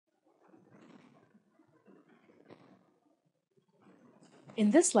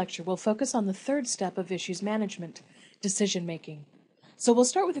In this lecture, we'll focus on the third step of issues management, decision making. So we'll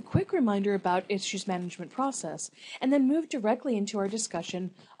start with a quick reminder about issues management process, and then move directly into our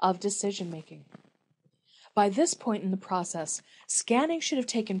discussion of decision making. By this point in the process, scanning should have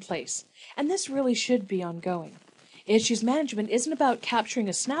taken place, and this really should be ongoing. Issues management isn't about capturing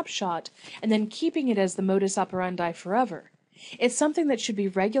a snapshot and then keeping it as the modus operandi forever. It's something that should be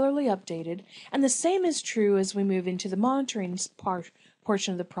regularly updated, and the same is true as we move into the monitoring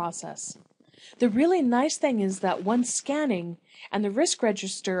portion of the process. The really nice thing is that once scanning and the risk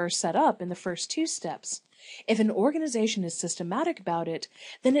register are set up in the first two steps, if an organization is systematic about it,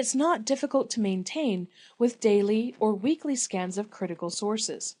 then it's not difficult to maintain with daily or weekly scans of critical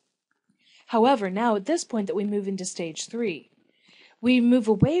sources. However, now at this point that we move into stage 3, we move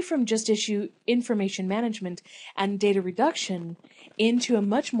away from just issue information management and data reduction into a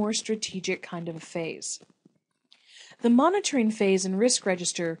much more strategic kind of a phase. The monitoring phase and risk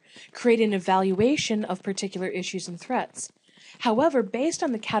register create an evaluation of particular issues and threats. However, based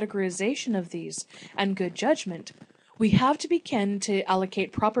on the categorization of these and good judgment, we have to begin to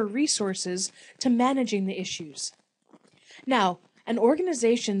allocate proper resources to managing the issues. Now, an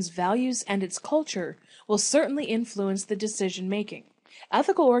organization's values and its culture will certainly influence the decision making.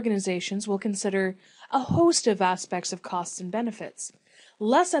 Ethical organizations will consider a host of aspects of costs and benefits.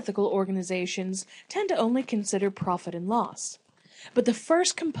 Less ethical organizations tend to only consider profit and loss. But the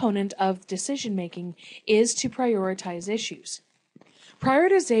first component of decision making is to prioritize issues.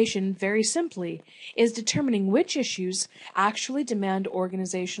 Prioritization, very simply, is determining which issues actually demand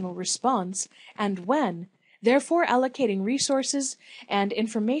organizational response and when, therefore allocating resources and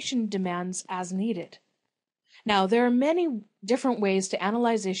information demands as needed. Now, there are many different ways to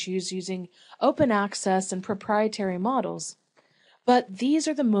analyze issues using open access and proprietary models, but these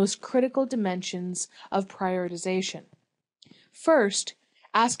are the most critical dimensions of prioritization. First,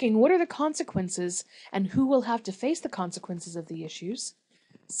 asking what are the consequences and who will have to face the consequences of the issues.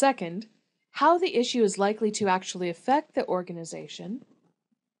 Second, how the issue is likely to actually affect the organization.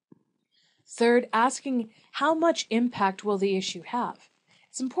 Third, asking how much impact will the issue have.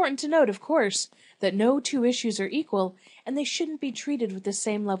 It's important to note, of course, that no two issues are equal and they shouldn't be treated with the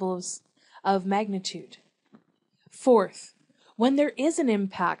same levels of magnitude. Fourth, when there is an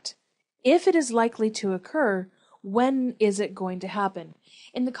impact, if it is likely to occur, when is it going to happen?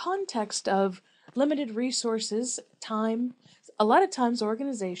 In the context of limited resources, time, a lot of times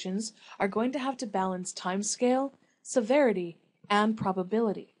organizations are going to have to balance timescale, severity, and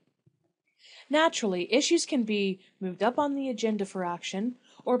probability. Naturally, issues can be moved up on the agenda for action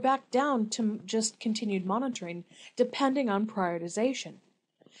or back down to just continued monitoring, depending on prioritization.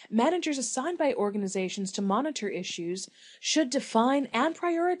 Managers assigned by organizations to monitor issues should define and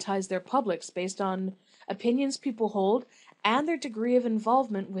prioritize their publics based on opinions people hold and their degree of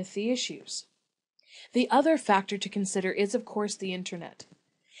involvement with the issues. The other factor to consider is, of course, the Internet.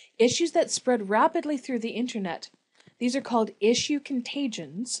 Issues that spread rapidly through the Internet, these are called issue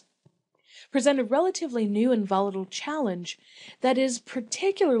contagions, present a relatively new and volatile challenge that is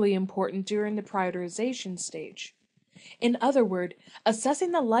particularly important during the prioritization stage. In other words,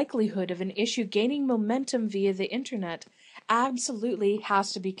 assessing the likelihood of an issue gaining momentum via the Internet absolutely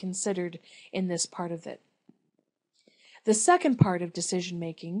has to be considered in this part of it. The second part of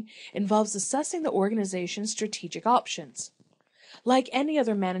decision-making involves assessing the organization's strategic options. Like any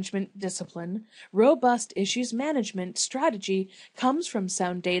other management discipline, robust issues management strategy comes from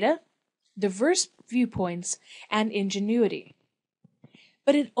sound data, diverse viewpoints, and ingenuity.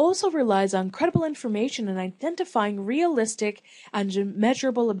 But it also relies on credible information and identifying realistic and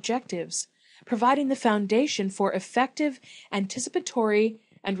measurable objectives, providing the foundation for effective, anticipatory,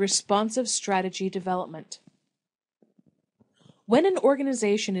 and responsive strategy development. When an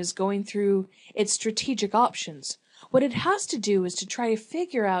organization is going through its strategic options, what it has to do is to try to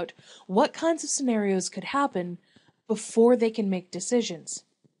figure out what kinds of scenarios could happen before they can make decisions.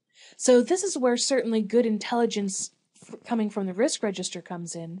 So this is where certainly good intelligence coming from the risk register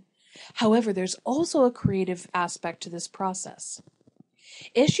comes in. However, there's also a creative aspect to this process.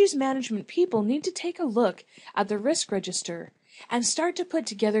 Issues management people need to take a look at the risk register and start to put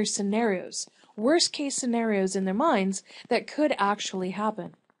together scenarios, worst case scenarios in their minds that could actually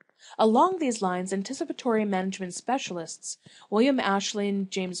happen. Along these lines, anticipatory management specialists, William Ashley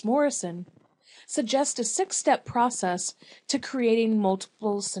and James Morrison, suggest a 6-step process to creating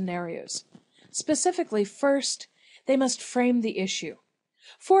multiple scenarios. Specifically, first, they must frame the issue.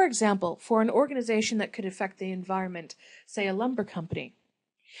 For example, for an organization that could affect the environment, say a lumber company,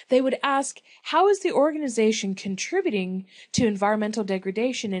 They would ask, how is the organization contributing to environmental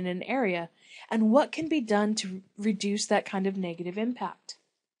degradation in an area, and what can be done to reduce that kind of negative impact?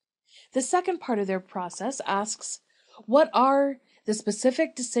 The second part of their process asks, what are the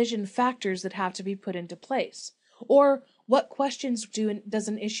specific decision factors that have to be put into place? Or what questions does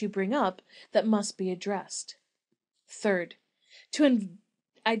an issue bring up that must be addressed? Third, to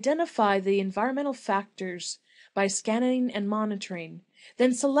identify the environmental factors by scanning and monitoring,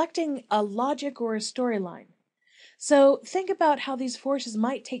 then selecting a logic or a storyline. So think about how these forces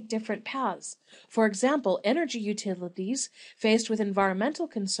might take different paths. For example, energy utilities faced with environmental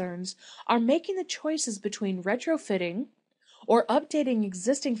concerns are making the choices between retrofitting or updating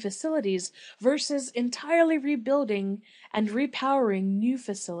existing facilities versus entirely rebuilding and repowering new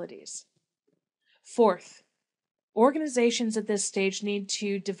facilities. Fourth, organizations at this stage need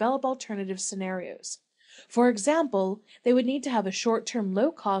to develop alternative scenarios. For example, they would need to have a short-term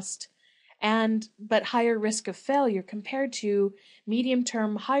low-cost but higher risk of failure compared to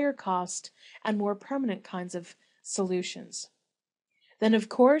medium-term higher cost and more permanent kinds of solutions. Then, of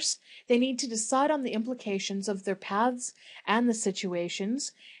course, they need to decide on the implications of their paths and the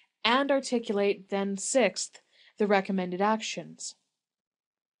situations, and articulate, then sixth, the recommended actions.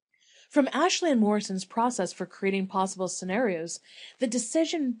 From Ashley and Morrison's process for creating possible scenarios, the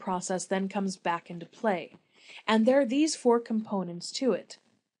decision process then comes back into play, and there are these four components to it.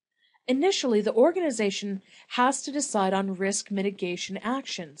 Initially, the organization has to decide on risk mitigation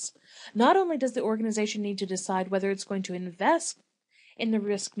actions. Not only does the organization need to decide whether it's going to invest in the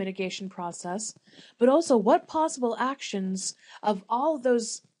risk mitigation process, but also what possible actions of all of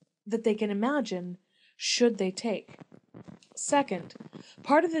those that they can imagine should they take. Second,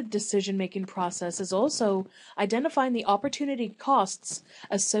 part of the decision-making process is also identifying the opportunity costs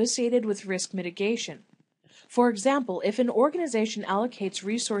associated with risk mitigation. For example, if an organization allocates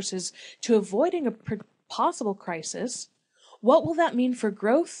resources to avoiding a possible crisis, what will that mean for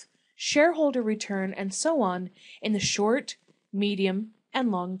growth, shareholder return, and so on in the short, medium,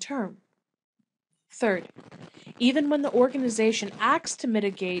 and long term? Third, even when the organization acts to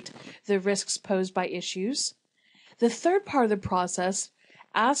mitigate the risks posed by issues, the third part of the process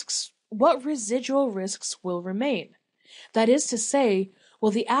asks what residual risks will remain. That is to say,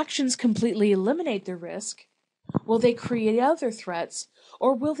 will the actions completely eliminate the risk? Will they create other threats,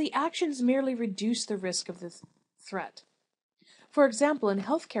 or will the actions merely reduce the risk of the threat? For example, in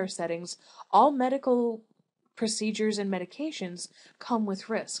healthcare settings, all medical procedures and medications come with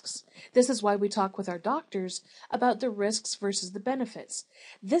risks. This is why we talk with our doctors about the risks versus the benefits.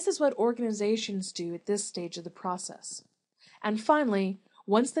 This is what organizations do at this stage of the process. And finally,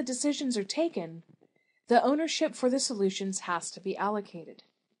 once the decisions are taken, the ownership for the solutions has to be allocated.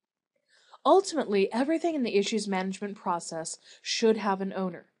 Ultimately, everything in the issues management process should have an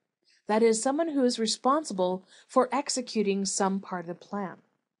owner. That is, someone who is responsible for executing some part of the plan.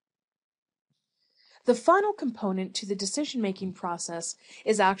 The final component to the decision-making process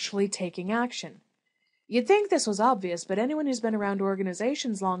is actually taking action. You'd think this was obvious, but anyone who's been around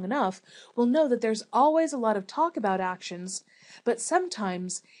organizations long enough will know that there's always a lot of talk about actions, but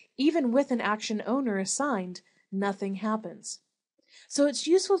sometimes, even with an action owner assigned, nothing happens. So it's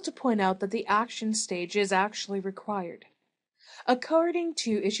useful to point out that the action stage is actually required. According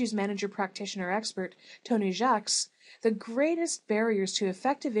to Issues Manager Practitioner expert Tony Jacques, the greatest barriers to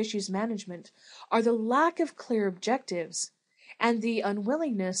effective issues management are the lack of clear objectives and the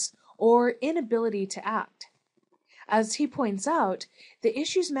unwillingness or inability to act. As he points out, the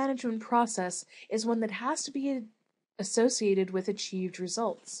issues management process is one that has to be associated with achieved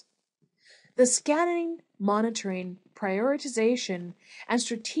results. The scanning, monitoring, prioritization, and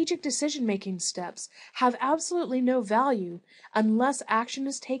strategic decision-making steps have absolutely no value unless action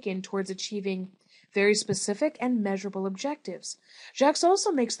is taken towards achieving very specific and measurable objectives. Jacques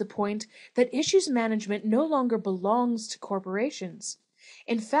also makes the point that issues management no longer belongs to corporations.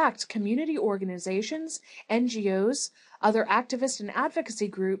 In fact, community organizations, NGOs, other activist and advocacy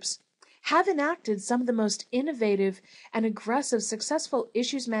groups have enacted some of the most innovative and aggressive successful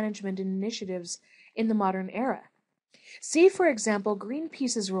issues management initiatives in the modern era. See, for example,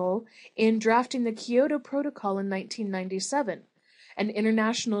 Greenpeace's role in drafting the Kyoto Protocol in 1997, an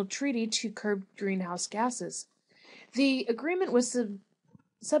international treaty to curb greenhouse gases. The agreement was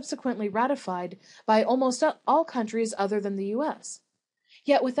subsequently ratified by almost all countries other than the U.S.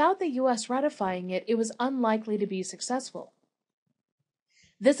 Yet without the U.S. ratifying it, it was unlikely to be successful.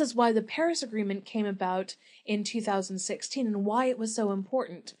 This is why the Paris Agreement came about in 2016 and why it was so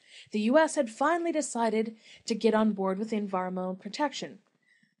important. The U.S. had finally decided to get on board with environmental protection.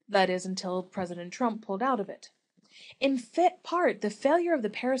 That is, until President Trump pulled out of it. In part, the failure of the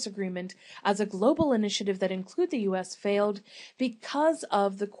Paris Agreement as a global initiative that included the US failed because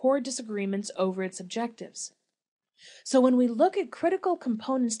of the core disagreements over its objectives. So when we look at critical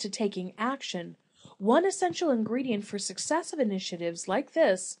components to taking action, one essential ingredient for success of initiatives like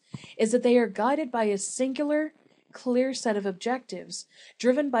this is that they are guided by a singular, clear set of objectives,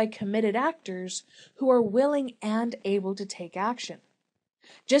 driven by committed actors who are willing and able to take action.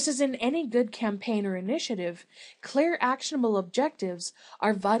 Just as in any good campaign or initiative, clear actionable objectives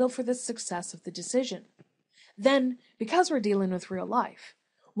are vital for the success of the decision. Then, because we're dealing with real life,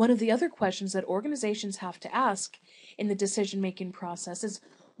 one of the other questions that organizations have to ask in the decision-making process is,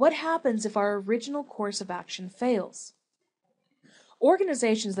 what happens if our original course of action fails?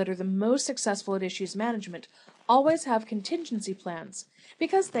 Organizations that are the most successful at issues management always have contingency plans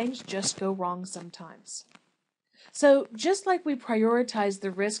because things just go wrong sometimes. So just like we prioritize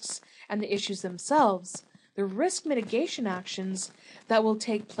the risks and the issues themselves, the risk mitigation actions that will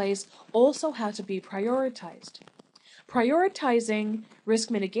take place also have to be prioritized. Prioritizing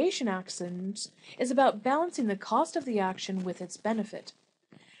risk mitigation actions is about balancing the cost of the action with its benefit.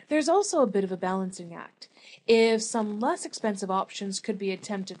 There's also a bit of a balancing act. If some less expensive options could be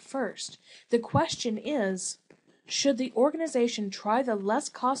attempted first, the question is, should the organization try the less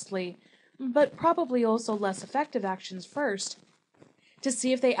costly but probably also less effective actions first to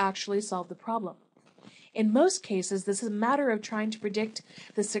see if they actually solve the problem? In most cases, this is a matter of trying to predict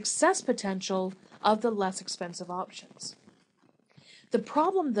the success potential of the less expensive options. The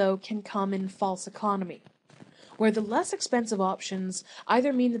problem, though, can come in false economy, where the less expensive options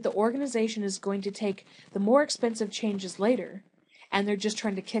either mean that the organization is going to take the more expensive changes later, and they're just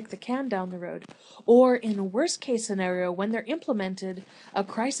trying to kick the can down the road, or in a worst-case scenario, when they're implemented, a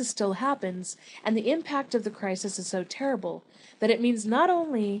crisis still happens, and the impact of the crisis is so terrible that it means not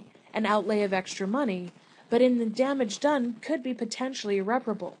only an outlay of extra money, but in the damage done could be potentially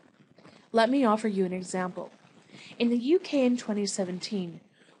irreparable. Let me offer you an example. In the UK in 2017,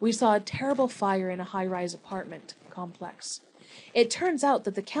 we saw a terrible fire in a high-rise apartment complex. It turns out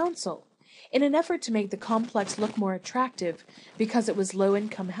that the council, in an effort to make the complex look more attractive because it was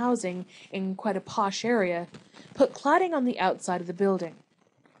low-income housing in quite a posh area, put cladding on the outside of the building.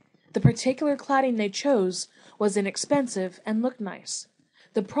 The particular cladding they chose was inexpensive and looked nice.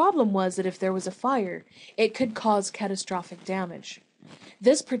 The problem was that if there was a fire, it could cause catastrophic damage.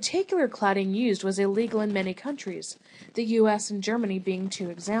 This particular cladding used was illegal in many countries, the US and Germany being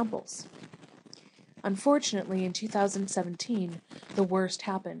two examples. Unfortunately, in 2017, the worst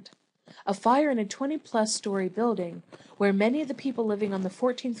happened. A fire in a 20-plus story building where many of the people living on the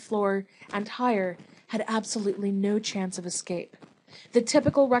 14th floor and higher had absolutely no chance of escape. The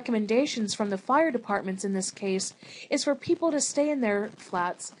typical recommendations from the fire departments in this case is for people to stay in their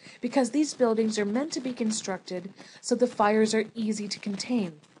flats because these buildings are meant to be constructed so the fires are easy to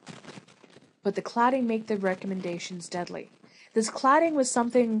contain. But the cladding made the recommendations deadly. This cladding was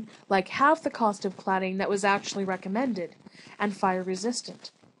something like half the cost of cladding that was actually recommended, and fire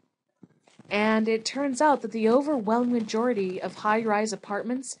resistant. And it turns out that the overwhelming majority of high-rise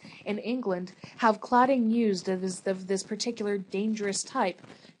apartments in England have cladding used of this particular dangerous type,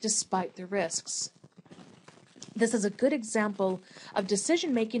 despite the risks. This is a good example of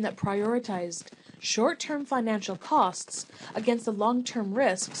decision-making that prioritized short-term financial costs against the long-term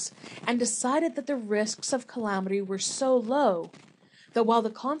risks and decided that the risks of calamity were so low that while the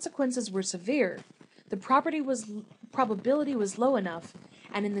consequences were severe, the probability was low enough,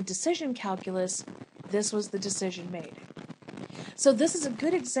 and in the decision calculus, this was the decision made. So this is a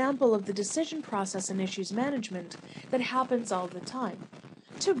good example of the decision process in issues management that happens all the time,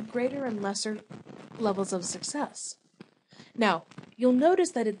 to greater and lesser levels of success. Now, you'll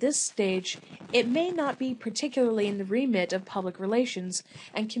notice that at this stage, it may not be particularly in the remit of public relations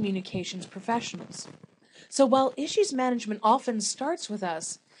and communications professionals. So while issues management often starts with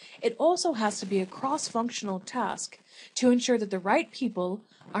us, it also has to be a cross-functional task to ensure that the right people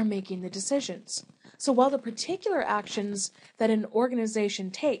are making the decisions. So while the particular actions that an organization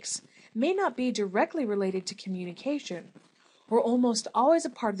takes may not be directly related to communication, we're almost always a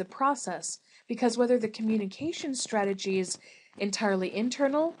part of the process because whether the communication strategy is entirely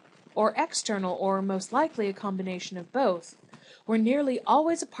internal or external, or most likely a combination of both, we're nearly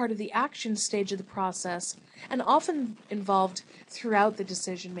always a part of the action stage of the process and often involved throughout the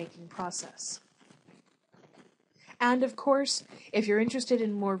decision-making process. And of course, if you're interested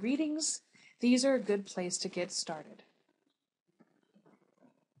in more readings, these are a good place to get started.